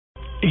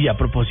Y a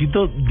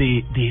propósito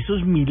de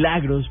esos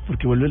milagros,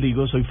 porque vuelvo y le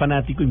digo, soy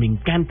fanático y me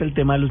encanta el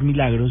tema de los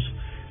milagros,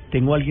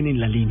 tengo a alguien en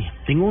la línea.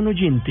 Tengo un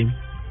oyente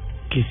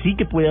que sí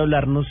que puede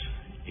hablarnos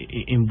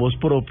en voz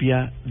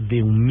propia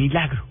de un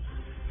milagro.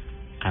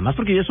 Además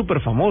porque ella es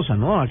súper famosa,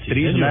 ¿no?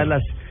 Actriz, sí, una de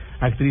las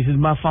actrices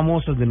más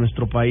famosas de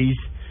nuestro país,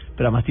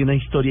 pero además tiene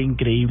una historia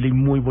increíble y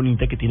muy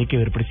bonita que tiene que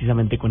ver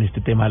precisamente con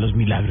este tema de los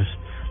milagros.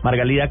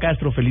 Margalida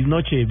Castro, feliz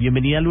noche,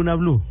 bienvenida a Luna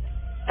Blue.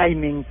 Ay,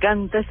 me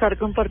encanta estar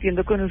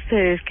compartiendo con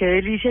ustedes, qué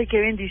delicia y qué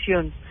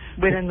bendición.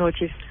 Buenas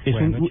noches.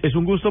 Es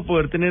un gusto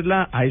poder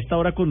tenerla a esta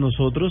hora con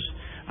nosotros,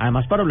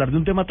 además para hablar de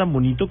un tema tan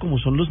bonito como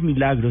son los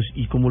milagros,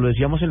 y como lo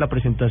decíamos en la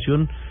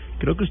presentación,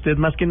 creo que usted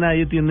más que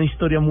nadie tiene una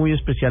historia muy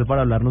especial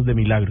para hablarnos de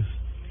milagros.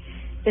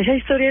 Esa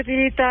historia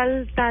tiene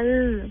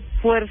tal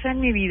fuerza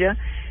en mi vida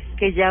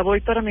que ya voy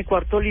para mi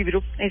cuarto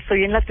libro.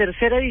 Estoy en la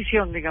tercera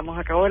edición, digamos,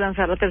 acabo de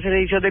lanzar la tercera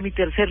edición de mi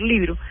tercer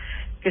libro,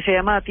 que se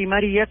llama A ti,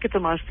 María, que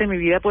tomaste mi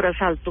vida por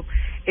asalto,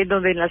 en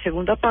donde en la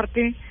segunda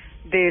parte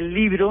del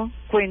libro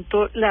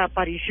cuento la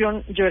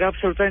aparición. Yo era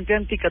absolutamente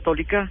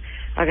anticatólica,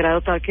 a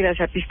grado tal que le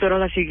hacía pistola a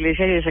las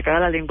iglesias y le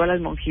sacaba la lengua a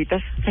las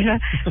monjitas. Era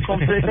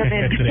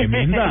completamente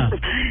tremenda.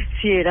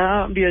 Sí,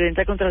 era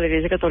violenta contra la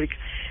iglesia católica.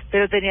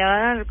 Pero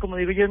tenía, como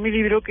digo yo en mi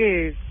libro,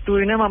 que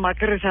tuve una mamá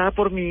que rezaba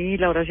por mí y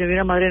la oración de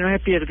una madre no se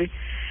pierde.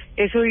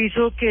 Eso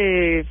hizo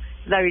que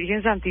la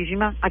Virgen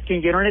Santísima, a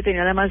quien yo no le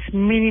tenía la más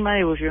mínima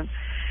devoción,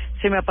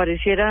 se me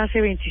apareciera hace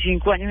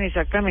 25 años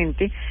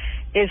exactamente.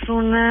 Es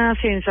una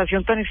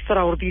sensación tan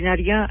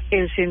extraordinaria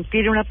el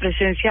sentir una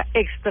presencia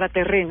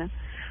extraterrena,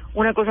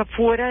 una cosa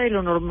fuera de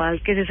lo normal,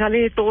 que se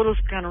sale de todos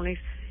los cánones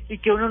y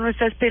que uno no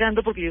está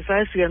esperando, porque yo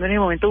estaba estudiando en ese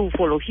momento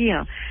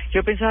ufología.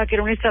 Yo pensaba que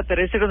era un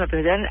extraterrestre. Cuando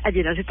empezaron a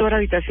llenarse toda la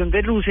habitación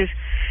de luces,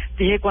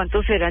 dije,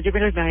 ¿cuántos serán? Yo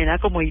me los imaginaba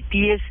como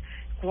ITs.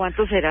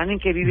 ¿Cuántos serán? ¿En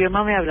qué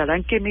idioma me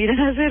hablarán? ¿Qué me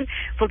irán a hacer?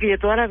 Porque yo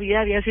toda la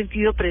vida había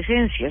sentido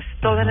presencias,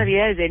 toda la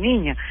vida desde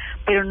niña,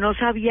 pero no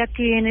sabía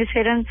quiénes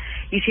eran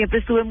y siempre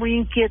estuve muy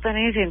inquieta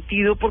en ese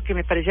sentido, porque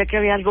me parecía que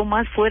había algo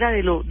más fuera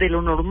de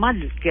lo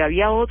normal, que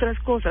había otras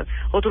cosas,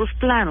 otros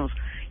planos.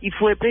 Y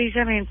fue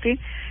precisamente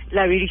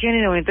la Virgen,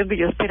 en el momento en que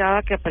yo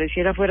esperaba que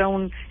apareciera, fuera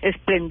un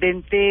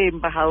esplendente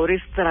embajador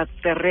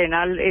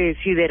extraterrenal,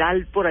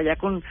 sideral, por allá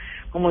con,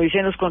 como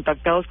dicen los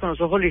contactados, con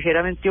los ojos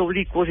ligeramente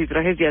oblicuos y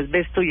trajes de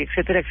asbesto y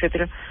etcétera,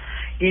 etcétera.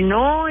 Y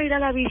no era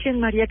la Virgen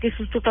María. Qué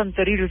susto tan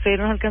terrible. Ustedes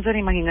no alcanzan a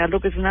imaginar lo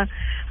que es una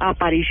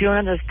aparición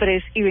a las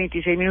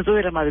 3:26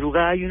 de la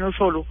madrugada y uno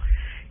solo,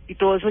 y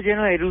todo eso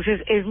lleno de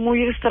luces. Es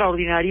muy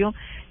extraordinario.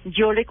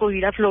 Yo le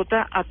cogí la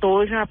flota a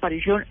toda esa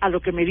aparición, a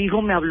lo que me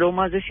dijo. Me habló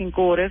más de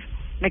 5 horas,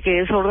 me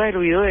quedé sorda del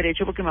oído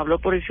derecho porque me habló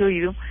por ese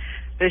oído.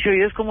 Ese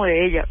oído es como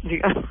de ella,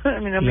 digamos. A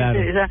mí no me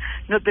interesa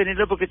no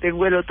tenerlo porque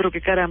tengo el otro, que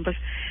carambas.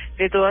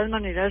 De todas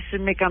maneras,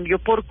 me cambió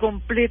por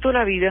completo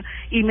la vida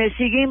y me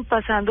siguen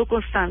pasando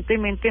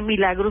constantemente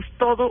milagros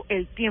todo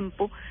el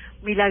tiempo,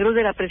 milagros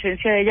de la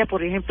presencia de ella,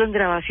 por ejemplo, en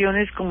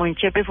grabaciones como en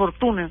Chepe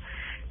Fortuna,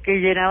 que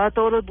llenaba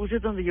todos los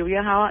buses donde yo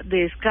viajaba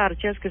de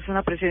escarchas, que es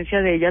una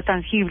presencia de ella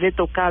tangible,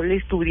 tocable,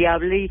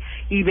 estudiable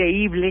y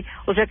veíble.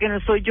 O sea que no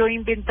estoy yo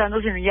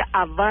inventando, sino ella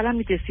avala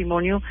mi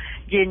testimonio,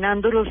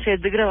 llenando los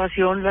sets de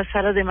grabación, las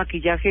salas de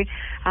maquillaje,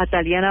 a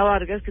Taliana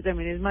Vargas, que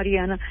también es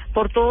mariana,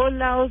 por todos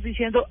lados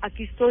diciendo,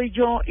 aquí estoy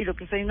yo y lo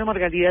que está diciendo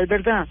Margalida es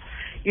verdad.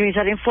 Y me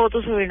salen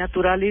fotos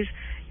sobrenaturales.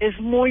 Es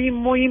muy,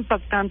 muy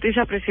impactante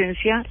esa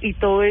presencia y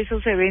todos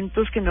esos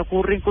eventos que me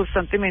ocurren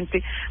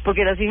constantemente,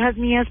 porque las hijas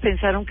mías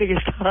pensaron que yo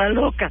estaba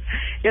loca.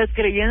 Ellas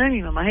creían en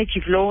mi mamá, se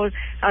chifló,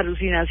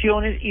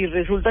 alucinaciones, y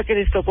resulta que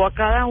les tocó a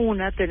cada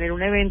una tener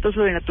un evento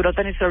sobrenatural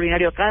tan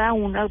extraordinario, a cada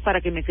una, para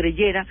que me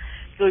creyera,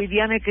 que hoy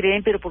día me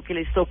creen, pero porque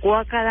les tocó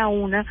a cada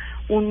una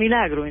un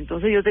milagro.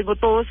 Entonces yo tengo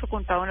todo eso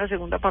contado en la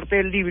segunda parte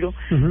del libro,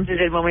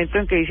 desde el momento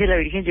en que dice la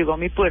Virgen llegó a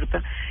mi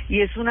puerta,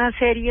 y es una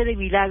serie de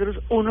milagros,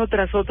 uno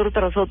tras otro,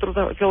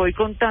 que voy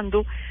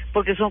contando,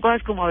 porque son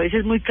cosas como a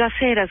veces muy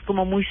caseras,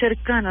 como muy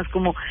cercanas,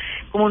 como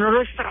no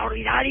lo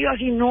extraordinario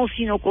así, no,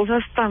 sino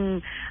cosas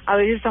tan, a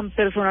veces tan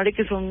personales,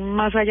 que son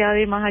más allá.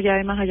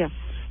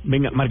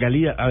 Venga,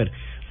 Margalida, a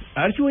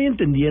ver si voy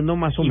entendiendo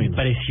más o menos.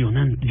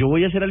 Impresionante. Yo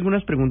voy a hacer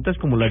algunas preguntas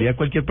como lo haría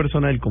cualquier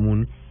persona del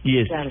común, y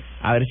es, claro,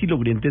 a ver si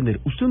logré entender.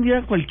 Usted un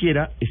día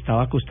cualquiera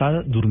estaba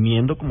acostada,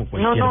 durmiendo como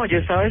cualquiera. No, yo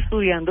estaba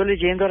estudiando,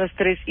 leyendo a las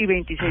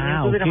 3:26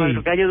 de la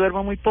madrugada. Yo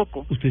duermo muy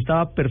poco. Usted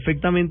estaba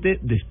perfectamente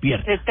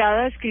despierta.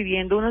 Estaba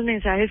escribiendo unos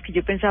mensajes que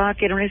yo pensaba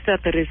que era un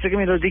extraterrestre que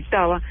me los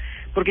dictaba,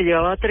 porque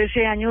llevaba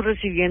 13 años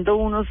recibiendo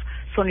unos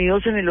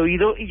sonidos en el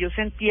oído, y yo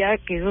sentía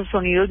que esos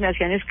sonidos me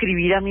hacían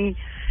escribir a mí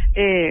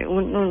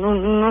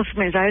unos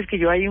mensajes que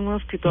yo hay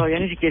unos que todavía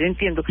ni siquiera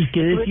entiendo. ¿Y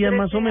qué decían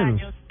más o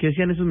menos? ¿Qué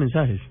decían esos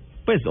mensajes?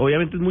 Pues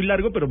obviamente es muy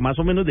largo, pero más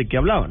o menos ¿de qué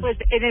hablaban? Pues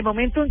en el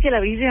momento en que la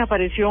Virgen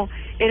apareció,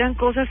 eran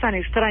cosas tan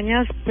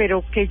extrañas,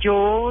 pero que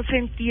yo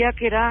sentía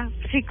que era,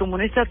 sí, como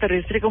un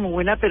extraterrestre, como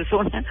buena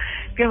persona,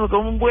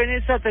 como un buen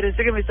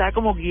extraterrestre que me estaba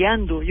como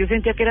guiando. Yo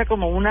sentía que era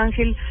como un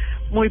ángel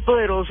muy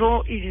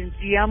poderoso, y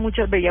veía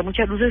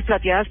muchas luces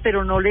plateadas,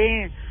 pero no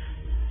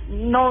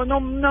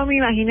no me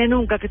imaginé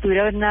nunca que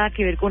tuviera nada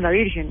que ver con la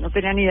Virgen. No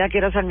tenía ni idea que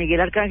era San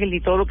Miguel Arcángel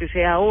ni todo lo que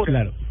sea ahora.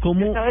 Claro.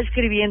 ¿Cómo? Estaba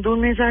escribiendo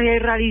un mensaje ahí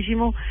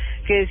rarísimo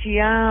que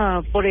decía,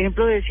 por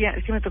ejemplo, decía,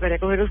 es que me tocaría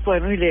coger los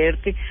cuadernos y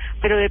leerte,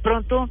 pero de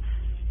pronto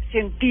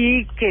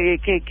sentí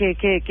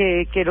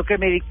que lo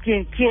que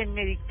quien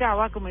me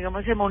dictaba, como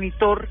digamos ese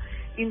monitor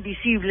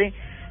invisible,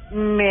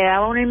 me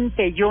daba un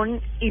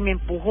empellón y me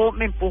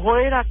empujó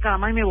de la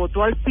cama y me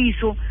botó al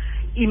piso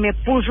y me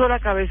puso la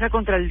cabeza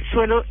contra el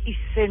suelo y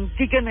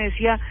sentí que me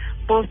decía,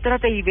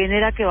 póstrate y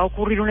venera que va a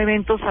ocurrir un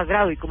evento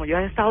sagrado. Y como yo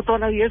había estado toda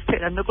la vida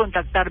esperando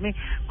contactarme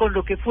con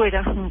lo que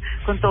fuera,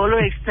 con todo lo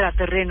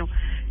extraterreno,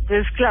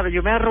 entonces claro,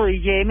 yo me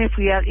arrodillé,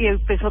 y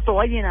empezó todo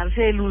a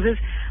llenarse de luces,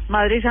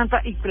 Madre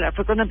Santa, y claro,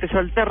 fue cuando empezó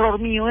el terror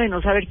mío de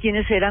no saber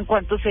quiénes eran,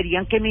 cuántos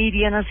serían, qué me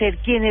irían a hacer,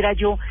 quién era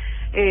yo.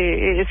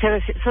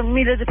 Son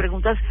miles de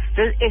preguntas.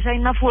 Entonces esa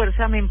misma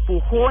fuerza me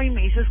empujó y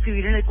me hizo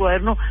escribir en el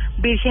cuaderno,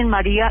 Virgen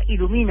María,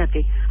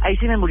 ilumínate. Ahí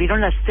se me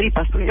murieron las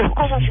tripas, porque yo,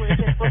 ¿cómo puede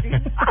ser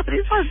posible?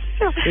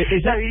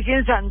 La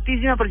Virgen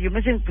Santísima, porque yo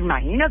me sentí,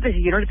 imagínate,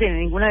 si yo no le tenía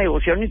ninguna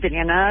devoción ni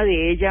tenía nada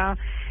de ella,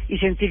 y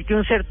sentir que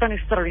un ser tan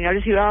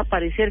extraordinario se iba a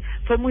aparecer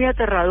fue muy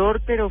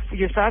aterrador, pero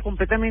yo estaba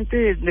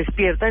completamente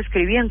despierta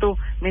escribiendo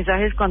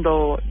mensajes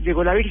cuando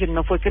llegó la Virgen,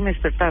 no fue que me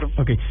despertaron.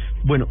 Okay,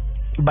 bueno,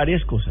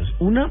 varias cosas.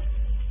 Una,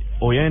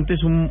 obviamente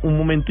es un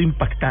momento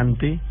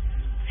impactante.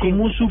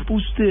 ¿Cómo supo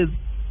usted,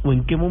 o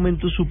en qué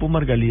momento supo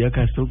Margalida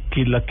Castro,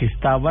 que la que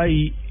estaba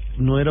ahí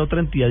no era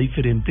otra entidad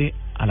diferente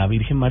a la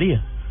Virgen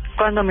María?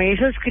 Cuando me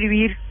hizo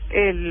escribir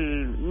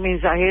el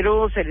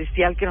mensajero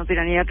celestial, que no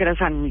tenía ni idea que era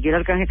San Miguel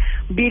Arcángel,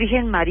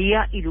 Virgen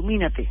María,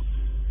 ilumínate.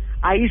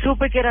 Ahí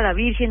supe que era la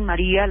Virgen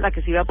María la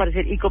que se iba a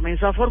aparecer y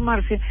comenzó a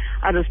formarse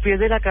a los pies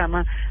de la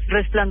cama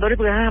resplandores,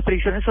 porque las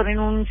apariciones son en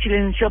un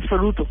silencio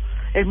absoluto.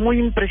 Es muy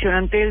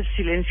impresionante el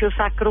silencio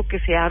sacro que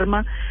se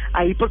arma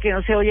ahí porque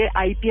no se oye,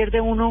 ahí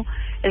pierde uno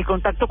el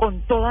contacto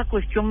con toda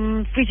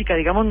cuestión física,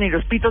 digamos, ni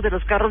los pitos de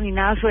los carros ni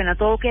nada suena,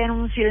 todo queda en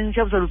un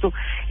silencio absoluto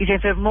y se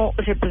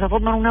empezó a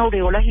formar una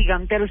aureola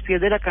gigante a los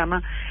pies de la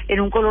cama en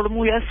un color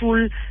muy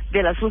azul,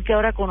 del azul que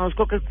ahora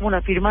conozco, que es como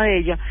la firma de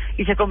ella,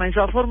 y se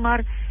comenzó a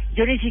formar.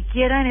 Yo ni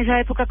siquiera en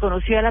esa época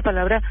conocía la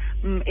palabra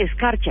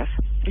escarchas,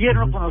 yo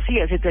no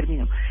conocía ese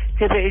término.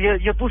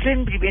 Yo puse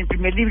en el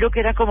primer libro que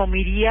era como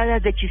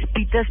miríadas de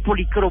chispitas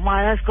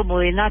policromadas, como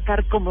de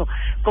nácar, como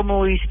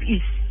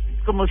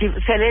si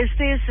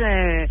celestes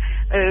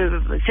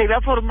se iba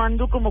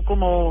formando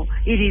como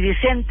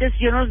iridiscentes.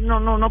 Yo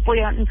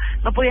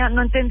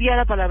no entendía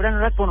la palabra, no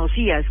la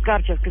conocía,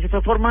 escarchas, que se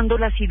fue formando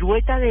la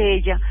silueta de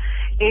ella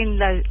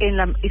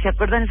y se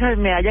acuerdan esa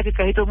medalla que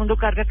casi todo el mundo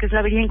carga, que es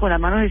la Virgen con las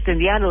manos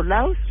extendidas a los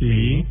lados.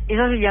 Sí.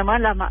 Esa se llama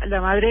la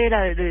madre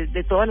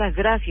de todas las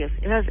gracias.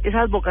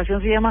 Esa advocación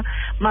se llama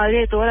madre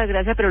de todas las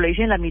gracias, pero le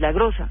dicen la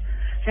milagrosa.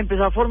 Se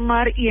empezó a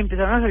formar y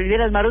empezaron a salir de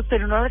las manos,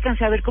 pero no la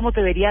alcancé a ver como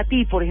te vería a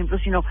ti, por ejemplo,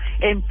 sino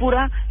en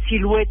pura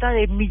silueta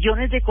de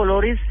millones de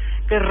colores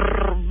que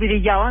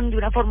brillaban de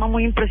una forma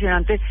muy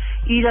impresionante,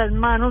 y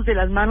de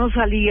las manos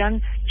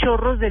salían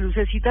chorros de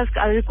lucecitas,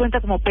 haz de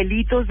cuenta como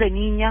pelitos de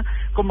niña,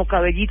 como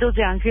cabellitos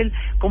de ángel,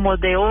 como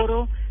de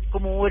oro,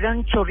 como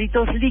eran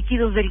chorritos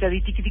líquidos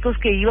delgaditicos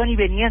que iban y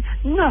venían.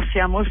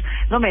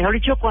 Mejor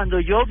dicho, cuando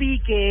yo vi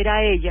que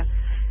era ella,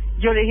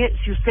 yo le dije,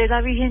 si usted es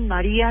la Virgen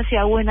María,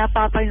 sea buena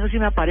papa y no se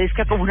me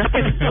aparezca como una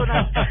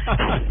persona.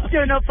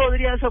 Yo no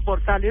podría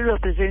soportarle la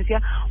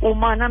presencia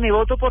humana, me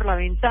boto por la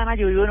ventana,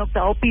 yo vivo en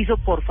 8º piso,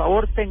 por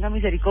favor, tenga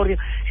misericordia.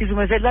 Si su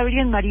merced es la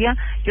Virgen María,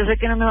 yo sé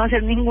que no me va a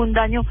hacer ningún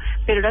daño,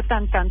 pero era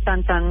tan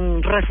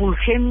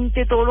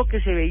refulgente todo lo que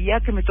se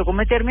veía, que me tocó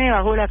meterme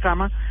debajo de la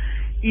cama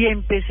y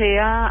empecé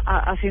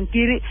a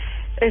sentir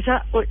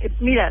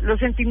mira, los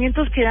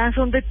sentimientos que dan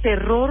son de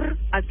terror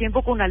al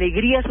tiempo con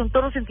alegría, son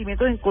todos los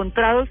sentimientos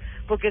encontrados,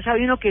 porque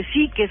sabe uno que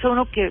sí, que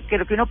eso que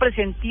lo que uno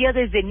presentía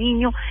desde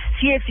niño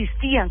sí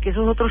existían, que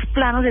esos otros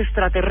planos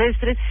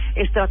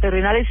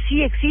extraterrenales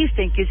sí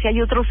existen, que sí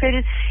hay otros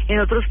seres en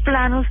otros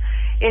planos.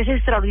 Es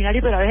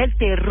extraordinario, pero a veces el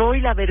terror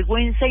y la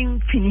vergüenza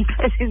infinita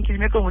de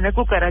sentirme como una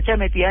cucaracha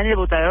metida en el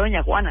botadero de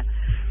Doña Juana,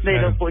 de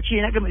claro, lo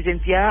cochina que me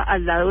sentía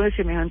al lado de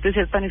semejante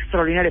ser tan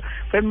extraordinario.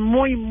 Fue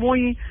muy,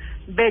 muy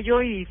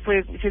bello y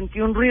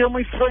sentí un ruido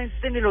muy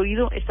fuerte en el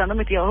oído, estando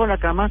metido bajo la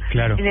cama,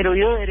 claro, en el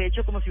oído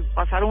derecho, como si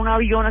pasara un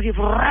avión así.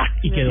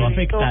 Y quedó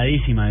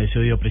afectadísima de ese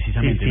oído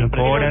precisamente. Sí,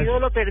 5 horas,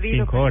 lo perdí,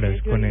 5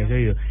 horas con ese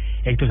oído.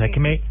 Héctor, ¿sabes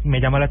qué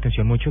me llama la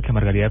atención mucho? Que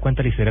Margalida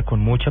cuenta la historia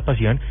con mucha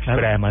pasión, claro,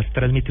 pero además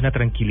transmite una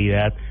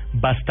tranquilidad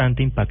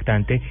bastante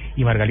impactante.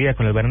 Y Margalida,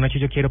 con las buenas noches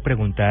yo quiero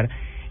preguntar,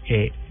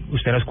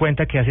 usted nos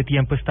cuenta que hace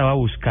tiempo estaba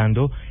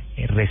buscando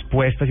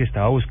respuestas y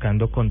estaba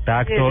buscando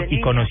contacto y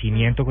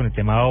conocimiento con el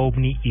tema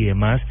OVNI y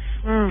demás.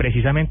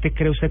 Precisamente,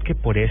 ¿cree usted que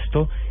por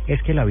esto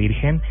es que la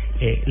Virgen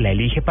la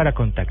elige para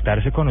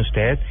contactarse con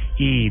usted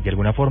y de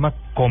alguna forma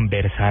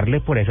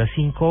conversarle por esas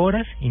 5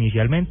 horas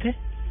inicialmente?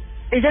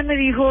 Ella me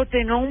dijo,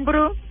 te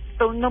nombro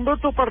nombro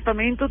tu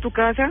apartamento, tu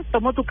casa,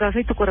 tomo tu casa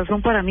y tu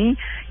corazón para mí,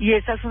 y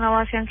esta es una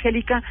base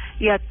angélica,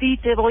 y a ti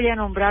te voy a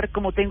nombrar,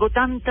 como tengo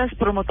tantas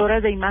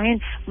promotoras de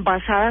imagen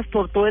basadas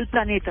por todo el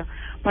planeta,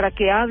 para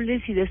que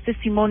hables y des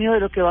testimonio de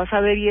lo que vas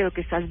a ver y de lo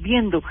que estás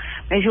viendo.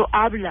 Me dijo,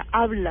 habla,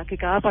 que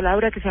cada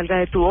palabra que salga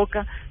de tu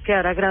boca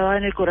quedará grabada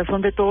en el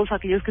corazón de todos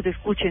aquellos que te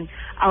escuchen,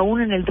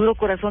 aún en el duro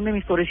corazón de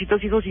mis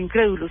pobrecitos hijos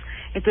incrédulos.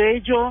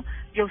 Entonces yo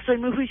soy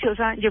muy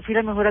juiciosa, yo fui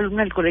la mejor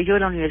alumna del colegio, de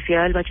la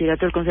universidad, del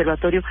bachillerato, del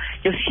conservatorio.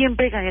 Yo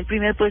siempre gané el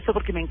primer puesto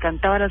porque me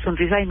encantaba la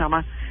sonrisa de mi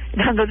mamá,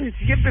 dándole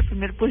siempre el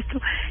primer puesto.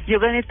 Yo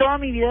gané toda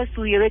mi vida,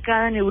 estudié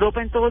becada en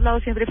Europa, en todos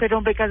lados siempre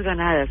fueron becas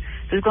ganadas.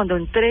 Entonces cuando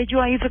entré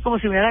yo ahí fue como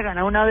si me hubiera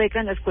ganado una beca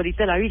en la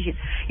escuelita de la Virgen.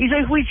 Y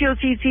soy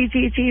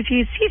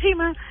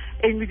juiciosísima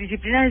en mis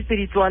disciplinas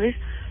espirituales.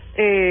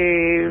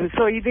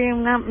 Soy de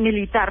una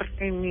militar,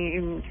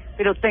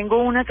 pero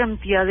tengo una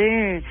cantidad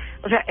de...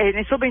 O sea, en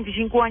estos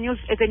 25 años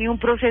he tenido un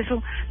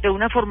proceso de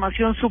una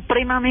formación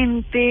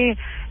supremamente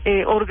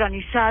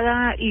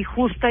organizada y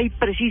justa y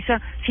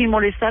precisa, sin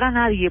molestar a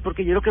nadie,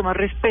 porque yo lo que más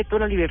respeto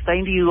es la libertad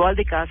individual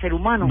de cada ser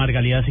humano.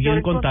 Margalida, ¿ha seguido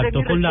en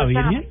contacto con la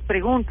Virgen?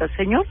 Preguntas,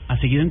 señor. ¿Ha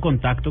seguido en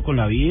contacto con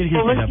la Virgen?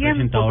 ¿Se le ha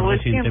presentado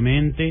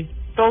recientemente?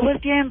 Todo el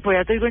tiempo,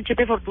 ya te digo, en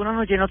Chepe Fortuna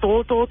nos llenó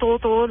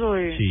todo lo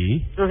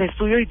de los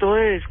estudios y todo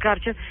de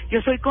descarchas.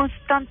 Yo soy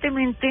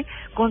constantemente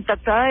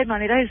contactada de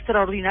maneras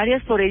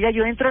extraordinarias por ella.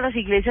 Yo entro a las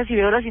iglesias y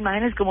veo las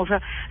imágenes como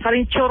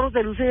salen chorros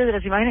de luces desde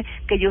las imágenes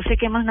que yo sé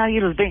que más nadie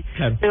los ve.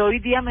 Claro. Pero hoy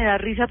día me da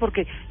risa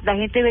porque la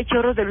gente ve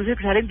chorros de luces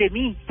que salen de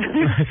mí.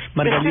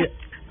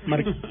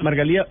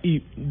 Margalida,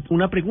 y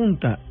una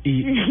pregunta,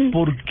 ¿y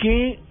por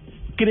qué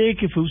cree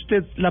que fue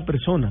usted la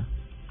persona?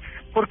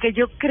 Porque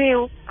yo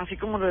creo, así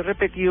como lo he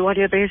repetido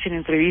varias veces en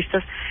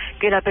entrevistas,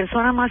 que la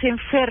persona más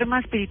enferma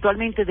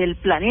espiritualmente del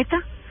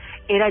planeta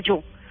era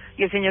yo.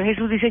 Y el Señor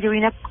Jesús dice, yo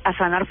vine a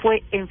sanar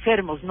fue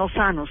enfermos, no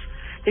sanos.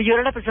 Entonces, yo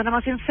era la persona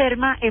más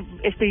enferma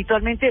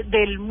espiritualmente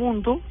del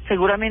mundo,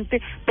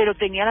 seguramente, pero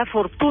tenía la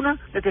fortuna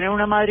de tener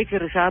una madre que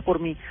rezaba por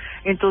mí.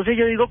 Entonces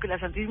yo digo que la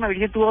Santísima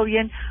Virgen tuvo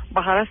bien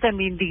bajar hasta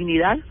mi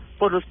indignidad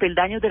por los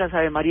peldaños de las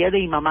Ave Marías de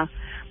mi mamá,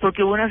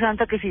 porque hubo una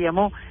santa que se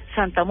llamó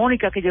Santa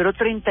Mónica, que lloró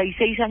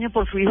 36 años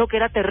por su hijo, que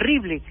era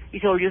terrible, y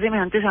se volvió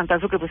semejante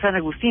santazo que fue San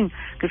Agustín,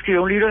 que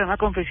escribió un libro que se llama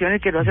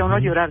Confesiones, que lo hace a uno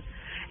llorar.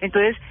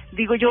 Entonces,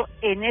 digo yo,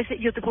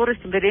 yo te puedo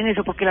responder en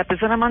eso, porque la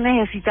persona más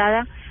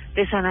necesitada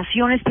de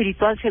sanación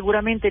espiritual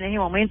seguramente en ese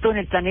momento en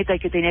el planeta, y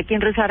que tenía quien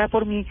rezara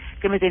por mí,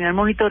 que me tenía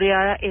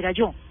monitoreada, era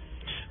yo.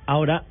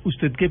 Ahora,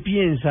 ¿usted qué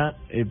piensa?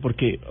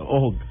 Porque,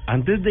 ojo,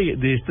 antes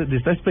de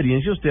esta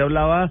experiencia usted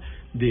hablaba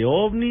de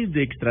ovnis,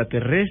 de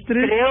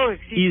extraterrestres,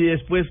 y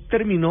después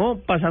terminó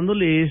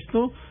pasándole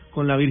esto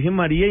con la Virgen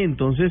María, y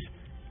entonces,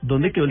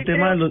 ¿dónde quedó el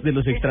tema de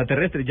los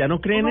extraterrestres? ¿Ya no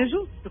creen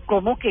eso?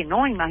 ¿Cómo que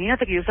no?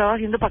 Imagínate que yo estaba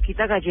haciendo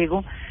Paquita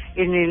Gallego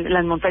en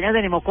las montañas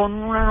de Nemocón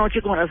una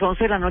noche, como a las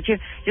 11 de la noche.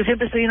 Yo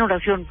siempre estoy en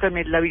oración,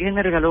 pues la Virgen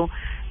me regaló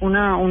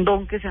un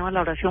don que se llama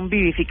la oración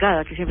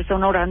vivificada, que siempre está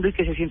uno orando y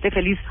que se siente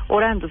feliz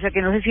orando, o sea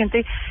que no se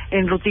siente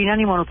en rutina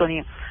ni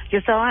monotonía. Yo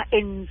estaba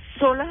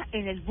sola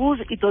en el bus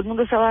y todo el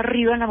mundo estaba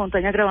arriba en la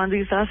montaña grabando, y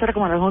yo estaba hasta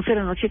como a las 11 de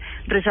la noche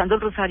rezando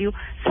el rosario,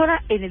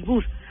 sola en el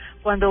bus.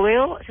 Cuando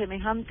veo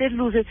semejantes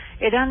luces,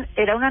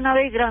 era una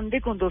nave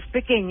grande con dos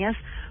pequeñas,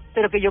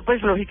 pero que yo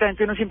pues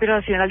lógicamente no siempre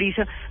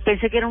racionaliza,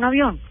 pensé que era un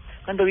avión.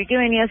 Cuando vi que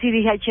venía así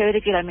dije, ay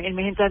chévere, que el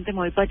mes entrante me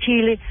voy para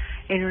Chile,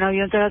 en un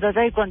avión,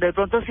 y cuando de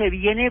pronto se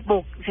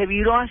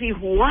viró así,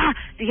 ¡juá!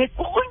 Dije,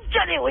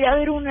 ¡cónchale! Voy a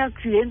ver un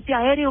accidente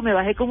aéreo, me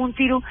bajé como un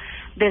tiro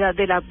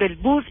del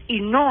bus,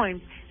 y no,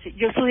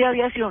 yo estudié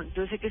aviación,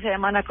 yo sé que se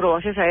llaman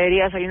acrobacias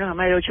aéreas, hay uno que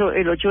se llama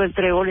el 8 del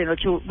trébol,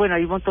 bueno,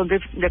 hay un montón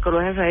de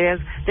acrobacias aéreas,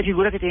 de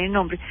figuras que tienen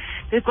nombre.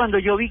 Entonces cuando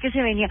yo vi que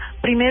se venía,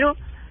 primero,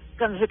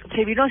 cuando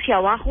se vino hacia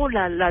abajo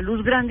la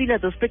luz grande y las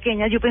dos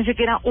pequeñas, yo pensé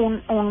que era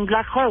un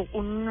Black Hawk,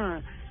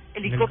 un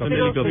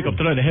helicóptero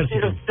del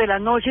ejército, de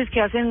las noches que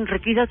hacen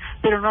requisas,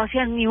 pero no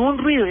hacían ni un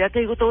ruido. Ya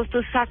te digo, todo esto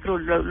es sacro,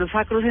 los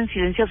sacros en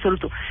silencio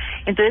absoluto.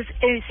 Entonces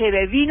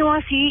se vino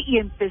así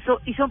y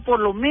hizo por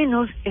lo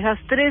menos esas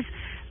tres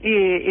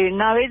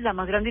naves, la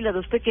más grande y las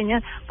dos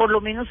pequeñas, por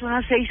lo menos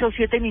unas 6 o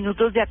 7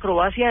 minutos de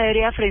acrobacia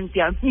aérea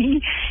frente a mí,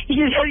 y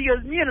yo decía,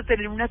 Dios mío, no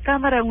tener una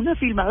cámara, una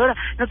filmadora,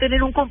 no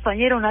tener un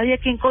compañero, nadie a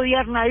quien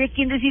codiar, nadie a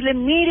quien decirle,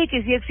 mire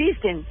que sí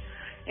existen.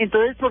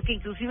 Entonces, porque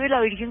inclusive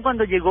la Virgen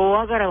cuando llegó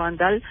a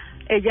Garabandal,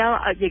 ella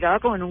llegaba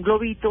como en un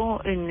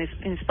globito, en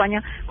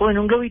España, como en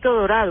un globito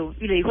dorado,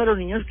 y le dijo a los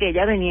niños que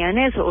ella venía en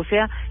eso. O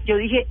sea, yo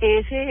dije,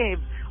 ese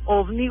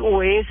ovni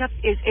o esa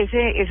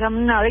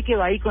nave que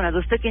va ahí con las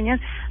dos pequeñas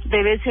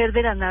debe ser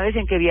de las naves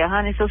en que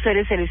viajan estos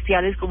seres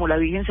celestiales, como la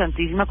Virgen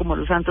Santísima, como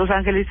los santos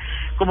ángeles,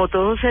 como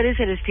todos seres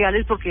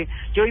celestiales, porque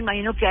yo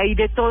imagino que hay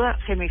de toda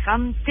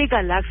semejante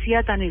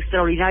galaxia tan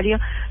extraordinaria,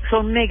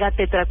 son mega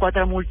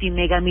tetracuatra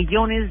multimega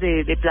millones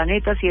de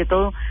planetas y de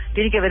todo,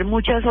 tiene que haber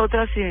muchas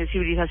otras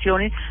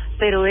civilizaciones,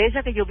 pero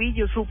esa que yo vi,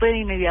 yo supe de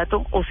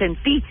inmediato o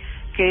sentí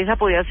que esa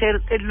podía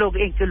ser lo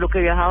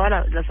que viajaba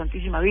la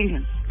Santísima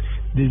Virgen.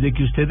 Desde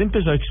que usted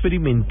empezó a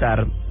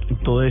experimentar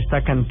toda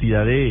esta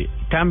cantidad de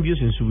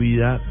cambios en su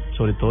vida,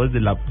 sobre todo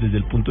desde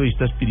el punto de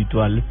vista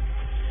espiritual,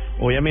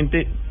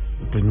 obviamente,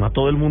 pues no a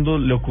todo el mundo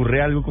le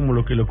ocurre algo como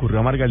lo que le ocurrió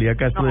a Margalida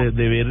Castro, no.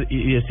 de ver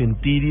y de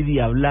sentir y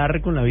de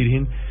hablar con la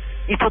Virgen.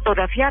 Y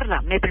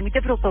fotografiarla, me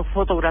permite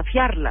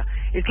fotografiarla.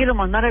 Es que lo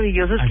más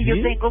maravilloso es que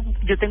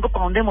yo tengo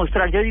para dónde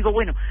mostrar. Yo digo,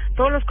 bueno,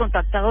 todos los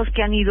contactados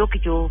que han ido, que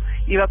yo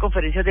iba a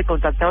conferencias de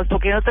contactados, ¿por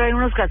qué no traen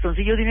unos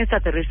calzoncillos de un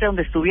extraterrestre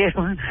donde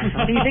estuvieron?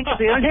 Dicen que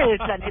estuvieron en el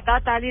planeta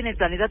tal y en el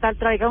planeta tal,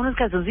 traigan unos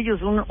calzoncillos,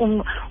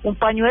 un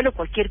pañuelo,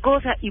 cualquier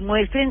cosa, y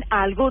muestren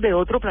algo de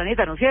otro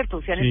planeta, ¿no es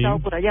cierto? Si han estado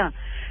por allá.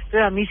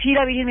 Pero a mí sí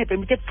la Virgen me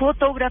permite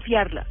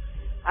fotografiarla.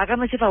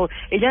 Hágame ese favor.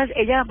 Ella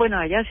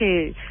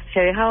se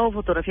ha dejado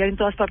fotografiar en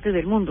todas partes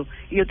del mundo.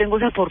 Y yo tengo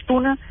esa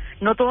fortuna,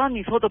 no todas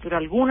mis fotos, pero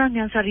algunas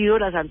me han salido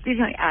de la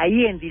Santísima,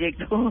 ahí en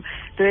directo.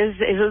 Entonces,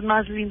 eso es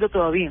más lindo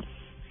todavía.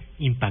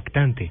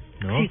 Impactante,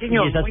 ¿no? Sí,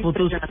 señor.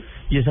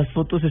 ¿Y esas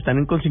fotos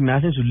están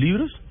consignadas en sus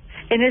libros?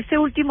 En este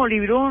último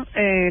libro,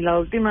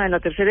 la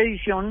tercera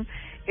edición,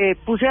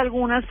 puse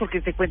algunas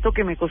porque te cuento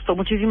que me costó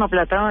muchísima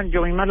plata.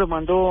 Yo misma los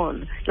mando.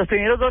 Los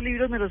primeros 2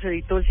 libros me los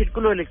editó el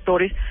Círculo de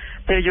Lectores,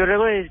 pero yo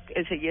luego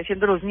seguí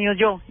haciendo los míos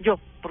yo,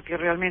 porque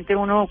realmente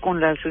uno con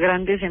las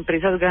grandes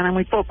empresas gana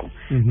muy poco.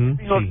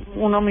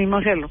 Uno mismo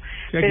hacerlo.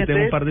 Sí, aquí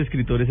tengo un par de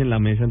escritores en la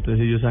mesa,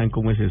 entonces ellos saben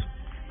cómo es eso.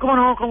 ¿Cómo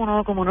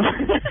no?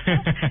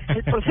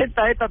 El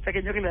porcentaje tan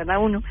pequeño que le dan a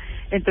uno.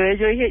 Entonces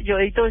yo dije, yo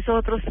edito esos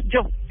otros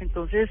yo.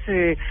 Entonces,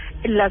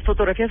 las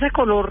fotografías a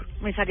color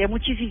me salía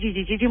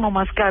muchísimo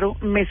más caro,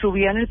 me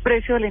subían el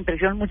precio de la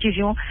impresión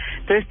muchísimo.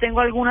 Entonces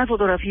tengo algunas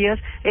fotografías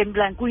en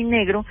blanco y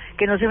negro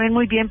que no se ven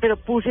muy bien, pero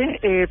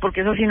puse,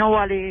 porque eso sí no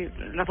vale,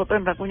 la foto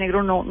en blanco y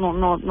negro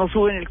no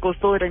suben el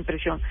costo de la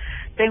impresión.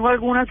 Tengo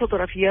algunas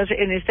fotografías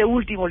en este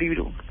último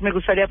libro. Me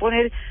gustaría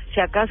poner,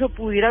 si acaso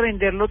pudiera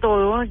venderlo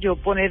todo,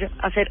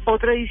 hacer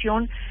otra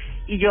edición,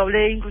 y yo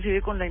hablé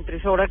inclusive con la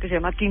impresora que se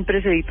llama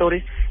Quimpres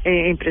Editores,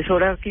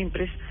 impresora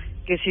Quimpres,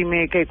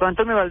 que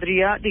cuánto me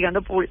valdría,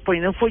 digamos,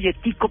 poniendo un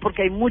folletico,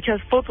 porque hay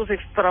muchas fotos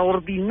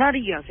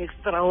extraordinarias,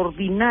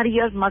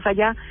 más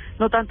allá,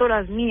 no tanto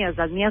las mías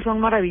son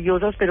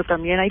maravillosas, pero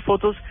también hay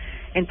fotos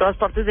en todas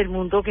partes del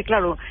mundo, que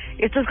claro,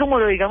 esto es como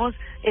digamos,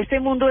 este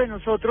mundo de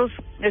nosotros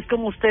es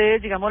como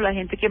ustedes, digamos, la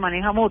gente que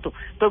maneja moto,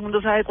 todo el mundo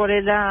sabe cuál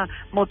es la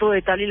moto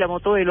de tal y la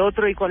moto del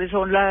otro, y cuáles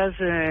son las,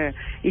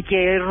 y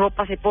qué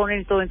ropa se ponen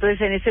y todo. Entonces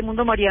en este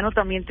mundo mariano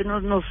también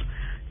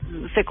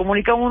se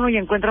comunica uno y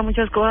encuentra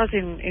muchas cosas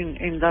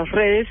en las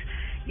redes,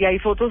 y hay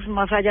fotos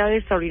más allá de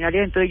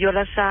extraordinarias, entonces yo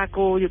las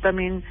saco, yo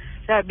también,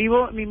 o sea,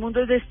 mi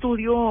mundo es de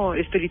estudio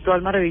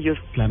espiritual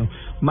maravilloso. Claro.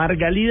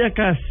 Margalida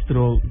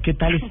Castro, ¿qué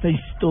tal esta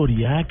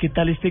historia? ¿Qué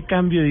tal este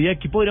cambio de vida?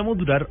 Aquí podríamos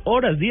durar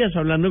horas, días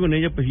hablando con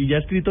ella, pues si ya ha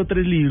escrito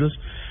 3 libros,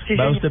 sí,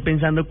 va usted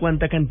pensando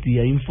cuánta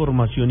cantidad de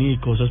información y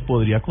de cosas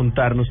podría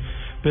contarnos,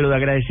 pero le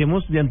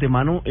agradecemos de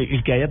antemano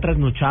el que haya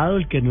trasnochado,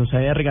 el que nos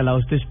haya regalado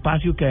este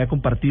espacio, que haya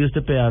compartido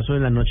este pedazo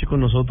de la noche con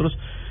nosotros.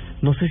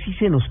 No sé si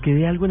se nos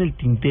quede algo en el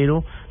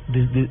tintero,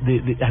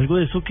 de algo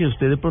de eso que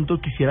usted de pronto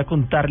quisiera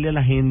contarle a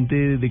la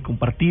gente, de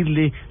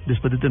compartirle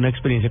después de tener una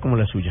experiencia como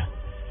la suya.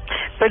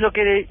 Pues lo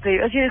que te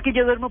iba a decir es que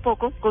yo duermo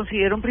poco,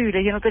 considero un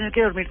privilegio no tener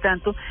que dormir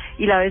tanto,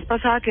 y la vez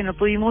pasada que no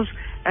pudimos,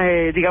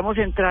 digamos,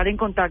 entrar en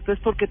contacto es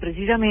porque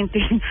precisamente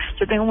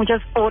yo tengo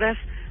muchas horas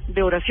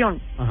de oración.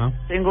 Ajá.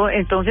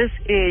 Entonces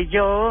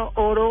yo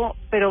oro,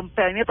 pero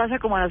a mí me pasa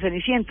como a la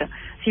Cenicienta.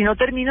 Si no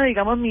termino,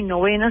 digamos, mis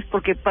novenas,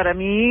 porque para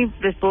mí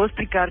les puedo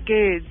explicar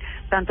que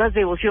tantas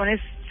devociones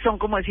son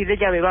como decir de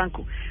llave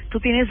banco. Tú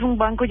tienes un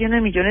banco lleno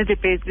de millones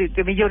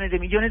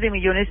de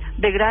millones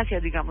de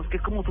gracias, digamos, que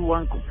es como tu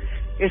banco.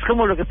 Es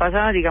como lo que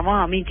pasa, digamos,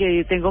 a mí,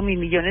 que tengo mis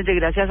millones de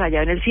gracias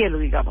allá en el cielo,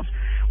 digamos.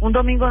 Un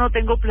domingo no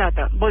tengo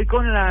plata, de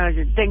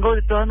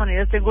todas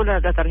maneras tengo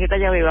la tarjeta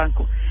llave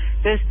banco.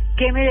 Entonces,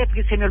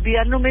 se me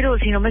olvida el número,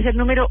 si no me sé el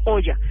número,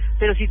 olla.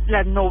 Pero si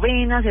las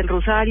novenas, el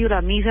rosario,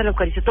 la misa, la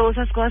Eucaristía, todas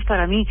esas cosas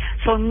para mí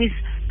son mis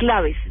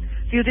claves.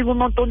 Yo tengo un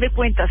montón de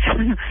cuentas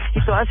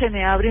y todas se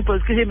me abren, pues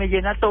es que se me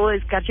llena todo de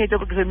escarcha y todo,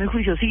 porque soy muy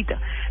juiciosita.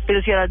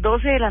 Pero si a las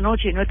 12 de la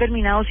noche no he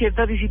terminado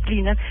ciertas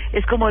disciplinas,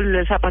 es como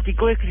el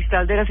zapatico de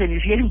cristal de la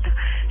Cenicienta.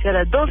 Si a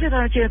las 12 de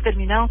la noche no he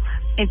terminado,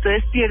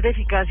 entonces pierde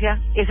eficacia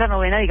esa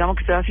novena, digamos,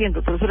 que estoy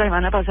haciendo. Por eso la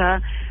semana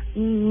pasada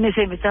me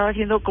estaba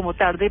haciendo como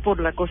tarde por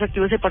la cosa que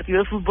hubo ese partido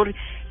de fútbol,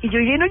 y yo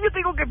dije, no, yo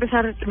tengo que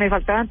empezar, me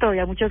faltaban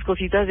todavía muchas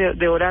cositas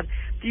de orar.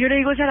 Yo le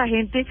digo eso a la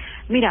gente,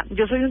 mira,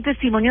 yo soy un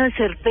testimonio de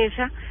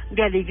certeza,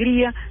 de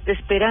alegría, de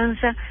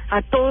esperanza.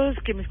 A todos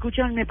que me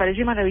escuchan me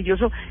parece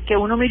maravilloso que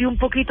uno mire un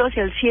poquito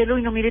hacia el cielo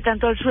y no mire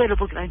tanto al suelo,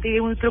 porque la gente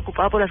vive muy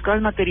preocupada por las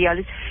cosas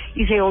materiales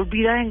y se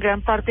olvida en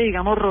gran parte,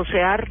 digamos,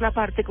 rocear la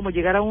parte, como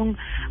llegar a un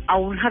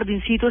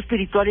jardincito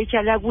espiritual,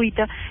 echarle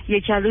agüita y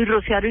echarlo y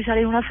rociarlo y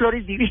salen unas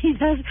flores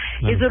divinas.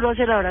 Claro. Eso lo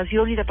hace la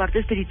oración y la parte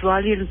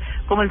espiritual, y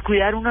como el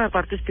cuidar una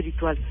parte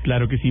espiritual.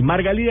 Claro que sí.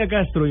 Margalida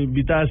Castro,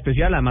 invitada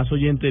especial, además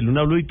oyente de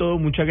Luna Blue y todo,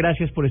 muchas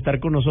gracias por estar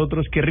con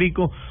nosotros. Qué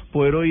rico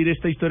poder oír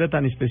esta historia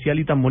tan especial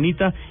y tan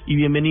bonita, y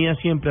bienvenida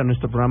siempre a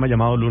nuestro programa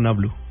llamado Luna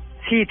Blue.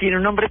 Sí, tiene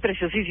un nombre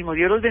preciosísimo.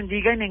 Dios los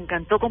bendiga y me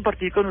encantó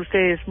compartir con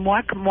ustedes.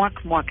 Muac,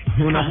 muac, muac.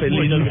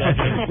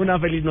 Una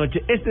feliz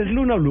noche. Este es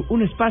Luna Blue,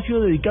 un espacio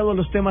dedicado a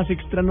los temas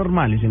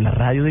extranormales en la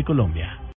radio de Colombia.